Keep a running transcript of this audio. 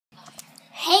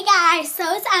Hey guys,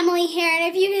 so it's Emily here, and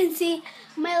if you can see,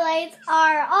 my lights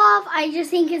are off. I just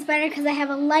think it's better because I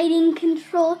have a lighting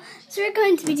control. So we're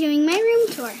going to be doing my room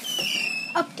tour.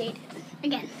 Updated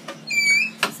again.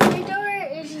 So my door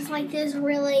is just like this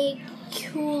really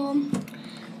cool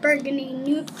burgundy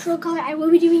neutral color. I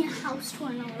will be doing a house tour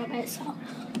in a little bit, so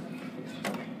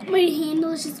my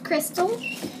handle is just crystal. And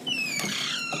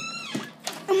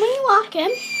when you walk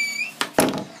in,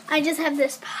 I just have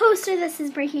this poster. This is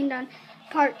Breaking Dawn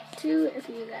Part 2, if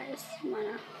you guys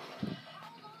want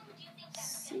to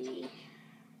see.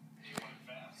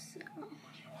 So.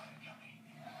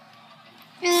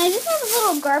 And I just have a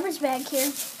little garbage bag here.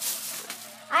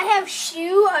 I have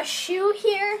a shoe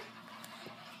here.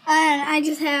 And I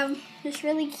just have this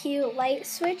really cute light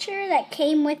switcher that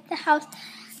came with the house.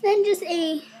 Then just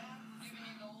a...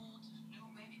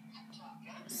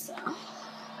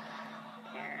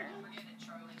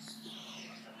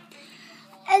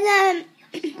 And then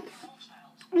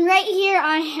right here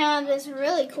I have this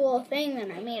really cool thing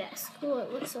that I made at school.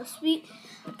 It looks so sweet.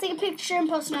 I'll take a picture and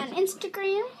post it on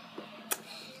Instagram.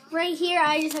 Right here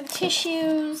I just have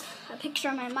tissues, a picture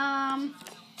of my mom,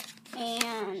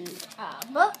 and a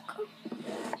book.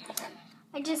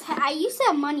 I used to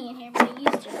have money in here, but I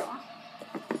used it all.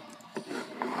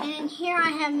 And in here I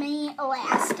have many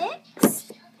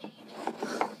elastics.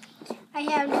 I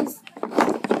have this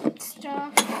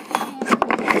stuff.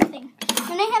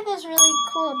 And I have this really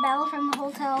cool bell from the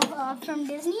hotel from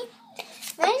Disney.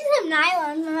 And I just have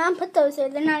nylons. My mom put those there.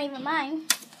 They're not even mine.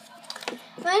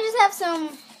 But I just have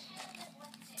some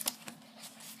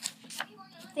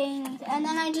things. And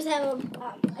then I just have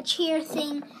a chair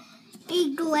thing. A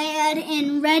Glad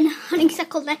in red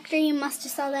honeysuckle nectar. You must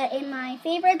have saw that in my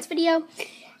favorites video.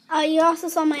 You also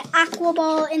saw my aqua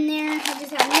ball in there. I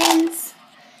just have mints,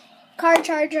 car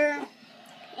charger,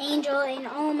 Angel, and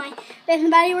all my Bath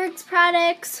 & Body Works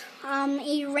products. I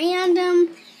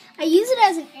use it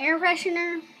as an air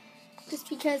freshener just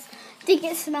because I think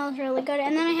it smells really good.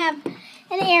 And then I have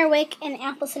an Airwick and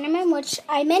apple cinnamon, which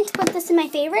I meant to put this in my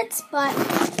favorites, but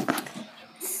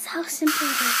this is how simple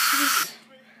it is.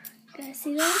 You guys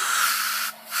see that?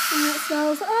 And it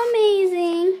smells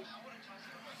amazing.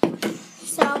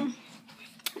 So,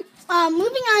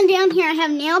 moving on down here, I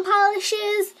have nail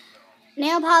polishes,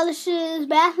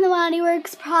 Bath & Body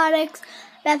Works products,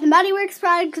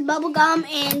 bubble gum,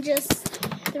 and just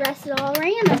the rest is all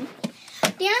random.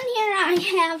 Down here I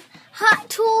have hot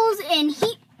tools and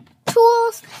heat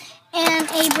tools and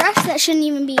a brush that shouldn't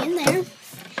even be in there.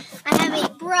 I have a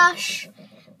brush,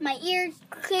 my ear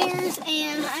clears,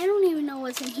 and I don't even know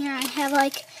what's in here. I have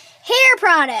like hair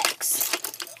products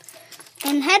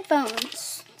and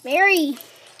headphones. Very,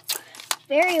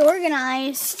 very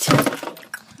organized.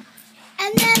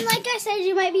 And then, like I said,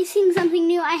 you might be seeing something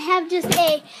new. I have just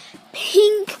a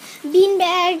pink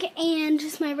beanbag and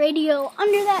just my radio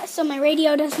under that so my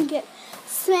radio doesn't get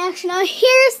smashed. Now,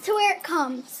 here's to where it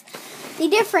comes. The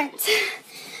difference.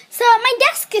 So, my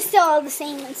desk is still all the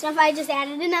same and stuff. I just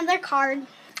added another card. And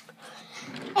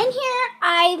here,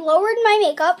 I lowered my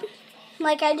makeup.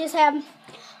 Like, I just have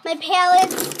my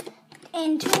palettes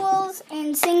and tools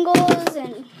and singles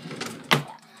and...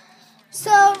 So,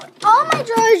 all my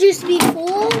drawers used to be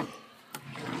full.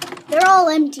 They're all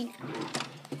empty now.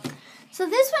 So,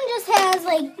 this one just has,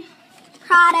 like,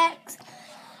 products,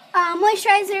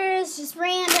 moisturizers, just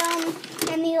random,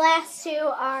 and the last two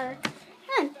are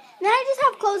none. And then I just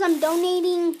have clothes I'm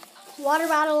donating, water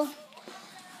bottle,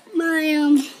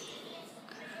 my,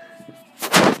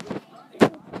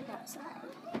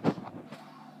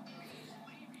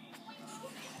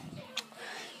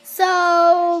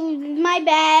 so, my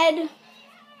bed.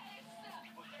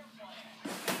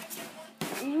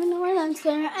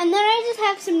 And then I just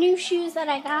have some new shoes that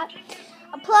I got,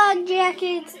 a plug,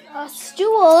 jackets, a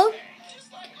stool,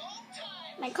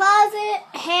 my closet,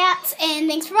 hats, and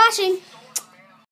thanks for watching.